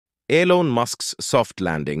Elon Musk's soft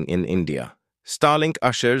landing in India. Starlink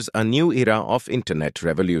ushers a new era of internet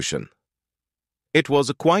revolution. It was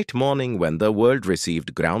a quiet morning when the world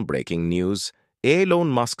received groundbreaking news. Elon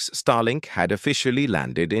Musk's Starlink had officially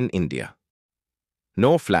landed in India.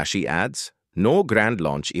 No flashy ads, no grand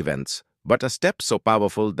launch events, but a step so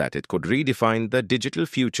powerful that it could redefine the digital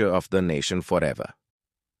future of the nation forever.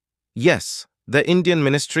 Yes, the Indian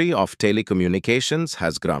Ministry of Telecommunications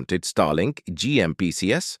has granted Starlink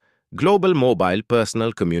GMPCS, Global Mobile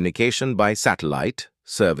Personal Communication by Satellite,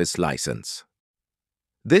 service license.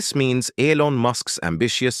 This means Elon Musk's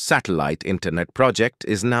ambitious satellite internet project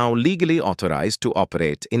is now legally authorized to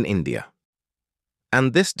operate in India.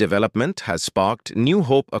 And this development has sparked new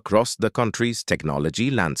hope across the country's technology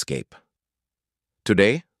landscape.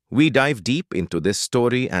 Today, we dive deep into this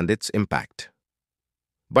story and its impact.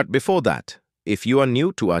 But before that, if you are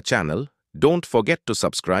new to our channel, don't forget to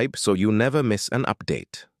subscribe so you never miss an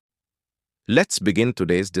update. Let's begin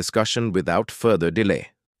today's discussion without further delay.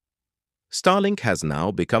 Starlink has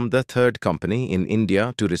now become the third company in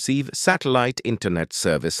India to receive satellite internet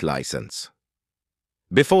service license.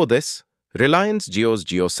 Before this, Reliance Jio's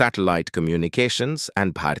Jio Satellite Communications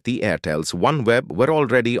and Bharti Airtel's OneWeb were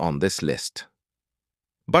already on this list.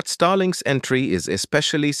 But Starlink's entry is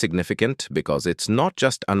especially significant because it's not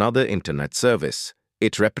just another internet service,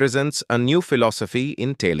 it represents a new philosophy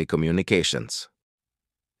in telecommunications.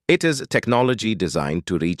 It is technology designed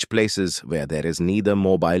to reach places where there is neither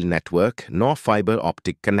mobile network nor fiber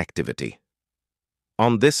optic connectivity.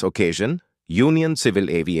 On this occasion, Union Civil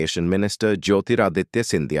Aviation Minister Jyotiraditya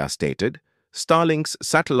Scindia stated, Starlink's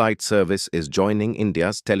satellite service is joining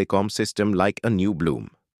India's telecom system like a new bloom.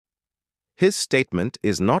 His statement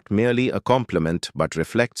is not merely a compliment but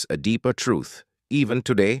reflects a deeper truth. Even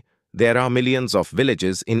today, there are millions of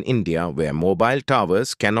villages in India where mobile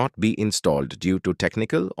towers cannot be installed due to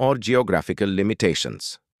technical or geographical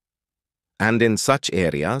limitations. And in such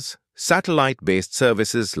areas, satellite-based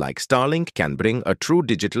services like Starlink can bring a true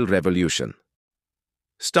digital revolution.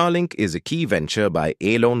 Starlink is a key venture by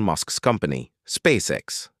Elon Musk's company,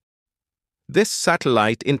 SpaceX. This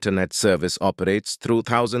satellite internet service operates through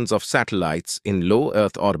thousands of satellites in low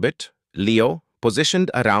Earth orbit, LEO, positioned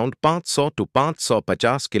around 500 to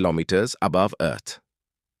 550 kilometers above Earth.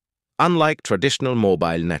 Unlike traditional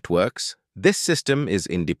mobile networks, this system is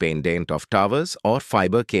independent of towers or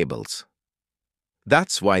fiber cables.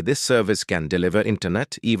 That's why this service can deliver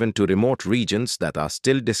internet even to remote regions that are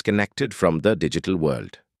still disconnected from the digital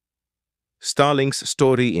world. Starlink's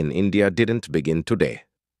story in India didn't begin today.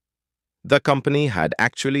 The company had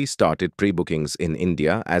actually started pre-bookings in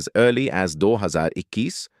India as early as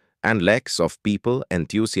 2021, and lakhs of people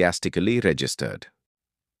enthusiastically registered.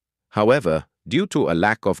 However, due to a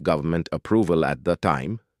lack of government approval at the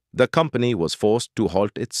time, the company was forced to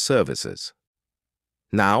halt its services.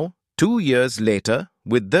 Now, 2 years later,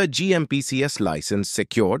 with the GMPCS license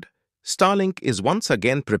secured, Starlink is once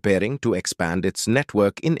again preparing to expand its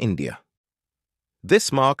network in India.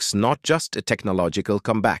 This marks not just a technological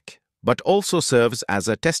comeback, but also serves as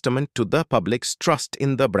a testament to the public's trust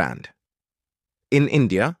in the brand. In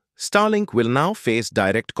India, Starlink will now face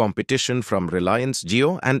direct competition from Reliance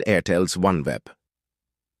Jio and Airtel's OneWeb.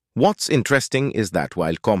 What's interesting is that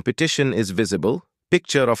while competition is visible,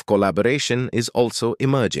 picture of collaboration is also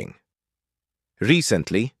emerging.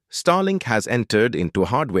 Recently, Starlink has entered into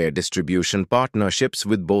hardware distribution partnerships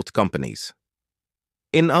with both companies.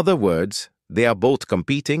 In other words, they are both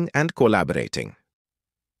competing and collaborating.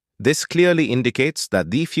 This clearly indicates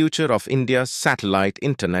that the future of India's satellite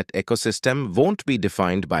internet ecosystem won't be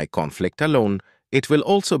defined by conflict alone, it will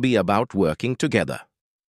also be about working together.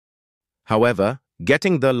 However,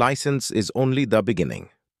 getting the license is only the beginning.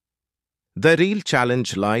 The real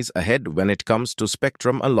challenge lies ahead when it comes to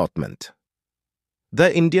spectrum allotment.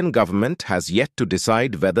 The Indian government has yet to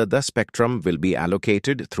decide whether the spectrum will be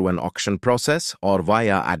allocated through an auction process or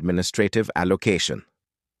via administrative allocation.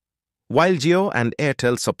 While Jio and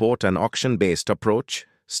Airtel support an auction-based approach,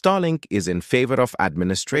 Starlink is in favor of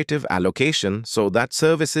administrative allocation so that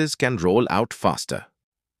services can roll out faster.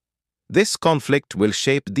 This conflict will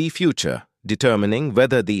shape the future, determining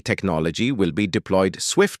whether the technology will be deployed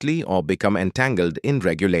swiftly or become entangled in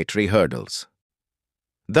regulatory hurdles.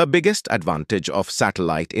 The biggest advantage of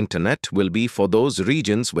satellite internet will be for those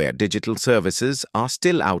regions where digital services are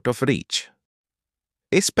still out of reach.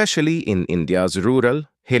 Especially in India's rural,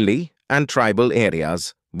 hilly, and tribal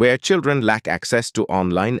areas, where children lack access to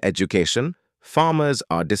online education, farmers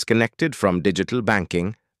are disconnected from digital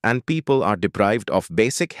banking, and people are deprived of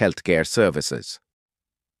basic healthcare services.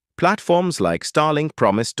 Platforms like Starlink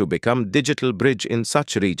promise to become digital bridge in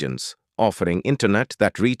such regions, offering internet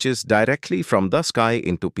that reaches directly from the sky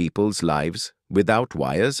into people's lives without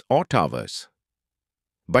wires or towers.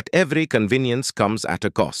 But every convenience comes at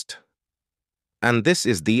a cost. And this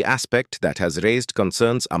is the aspect that has raised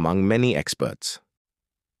concerns among many experts.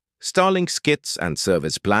 Starlink's kits and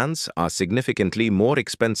service plans are significantly more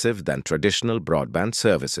expensive than traditional broadband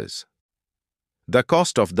services. The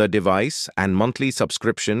cost of the device and monthly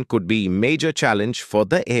subscription could be a major challenge for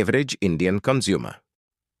the average Indian consumer.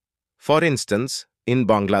 For instance, in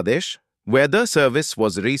Bangladesh, where the service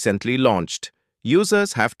was recently launched,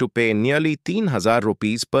 users have to pay nearly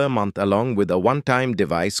𝐼3,000 per month along with a one-time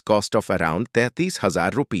device cost of around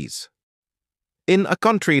 �33,000. In a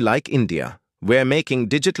country like India, where making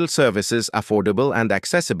digital services affordable and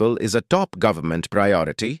accessible is a top government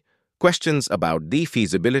priority, questions about the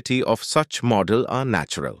feasibility of such model are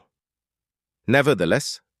natural.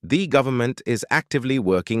 Nevertheless, the government is actively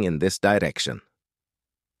working in this direction.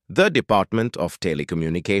 The Department of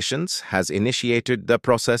Telecommunications has initiated the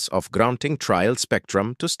process of granting trial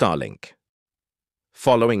spectrum to Starlink.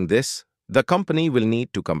 Following this, the company will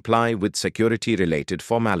need to comply with security-related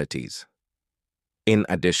formalities. In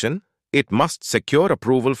addition, it must secure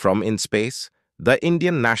approval from InSpace, the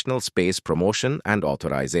Indian National Space Promotion and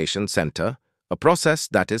Authorization Center, a process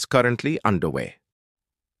that is currently underway.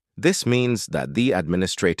 This means that the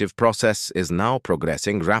administrative process is now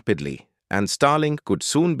progressing rapidly, and Starlink could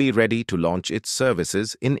soon be ready to launch its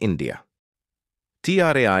services in India.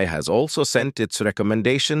 TRAI has also sent its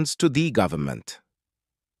recommendations to the government.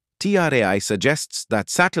 TRAI suggests that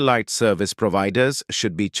satellite service providers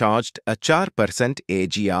should be charged a 4%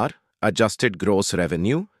 AGR, adjusted gross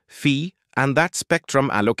revenue, fee, and that spectrum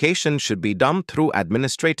allocation should be done through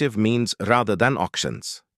administrative means rather than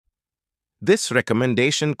auctions. This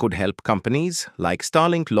recommendation could help companies like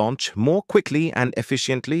Starlink launch more quickly and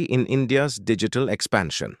efficiently in India's digital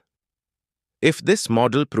expansion. If this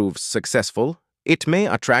model proves successful, it may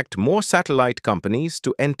attract more satellite companies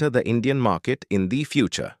to enter the Indian market in the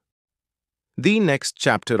future. The next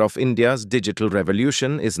chapter of India's digital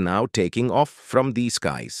revolution is now taking off from the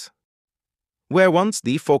skies. Where once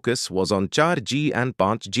the focus was on 4G and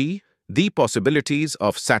 5G, the possibilities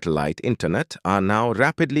of satellite internet are now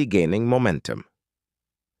rapidly gaining momentum.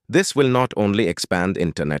 This will not only expand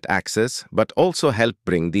internet access but also help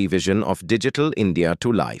bring the vision of Digital India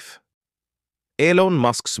to life. Elon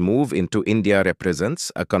Musk's move into India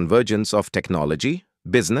represents a convergence of technology,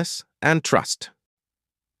 business, and trust.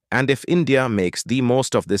 And if India makes the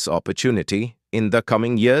most of this opportunity, in the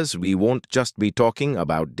coming years we won't just be talking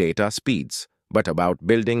about data speeds, but about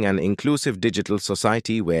building an inclusive digital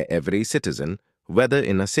society where every citizen, whether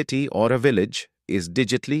in a city or a village, is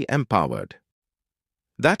digitally empowered.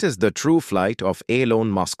 That is the true flight of Elon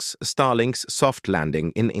Musk's Starlink's soft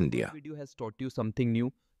landing in India. This video has taught you something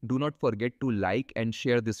new. Do not forget to like and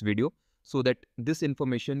share this video so that this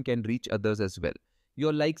information can reach others as well.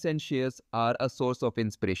 Your likes and shares are a source of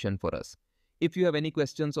inspiration for us. If you have any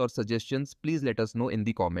questions or suggestions, please let us know in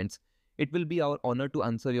the comments. It will be our honor to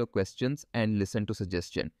answer your questions and listen to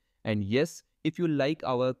suggestions. And yes, if you like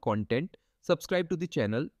our content, subscribe to the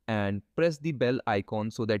channel and press the bell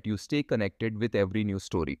icon so that you stay connected with every new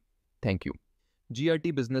story. Thank you.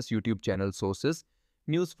 GRT Business YouTube channel sources,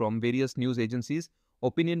 news from various news agencies,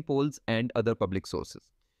 opinion polls and other public sources.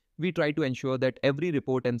 We try to ensure that every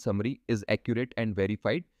report and summary is accurate and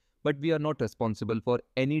verified, but we are not responsible for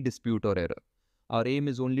any dispute or error. Our aim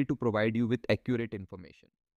is only to provide you with accurate information.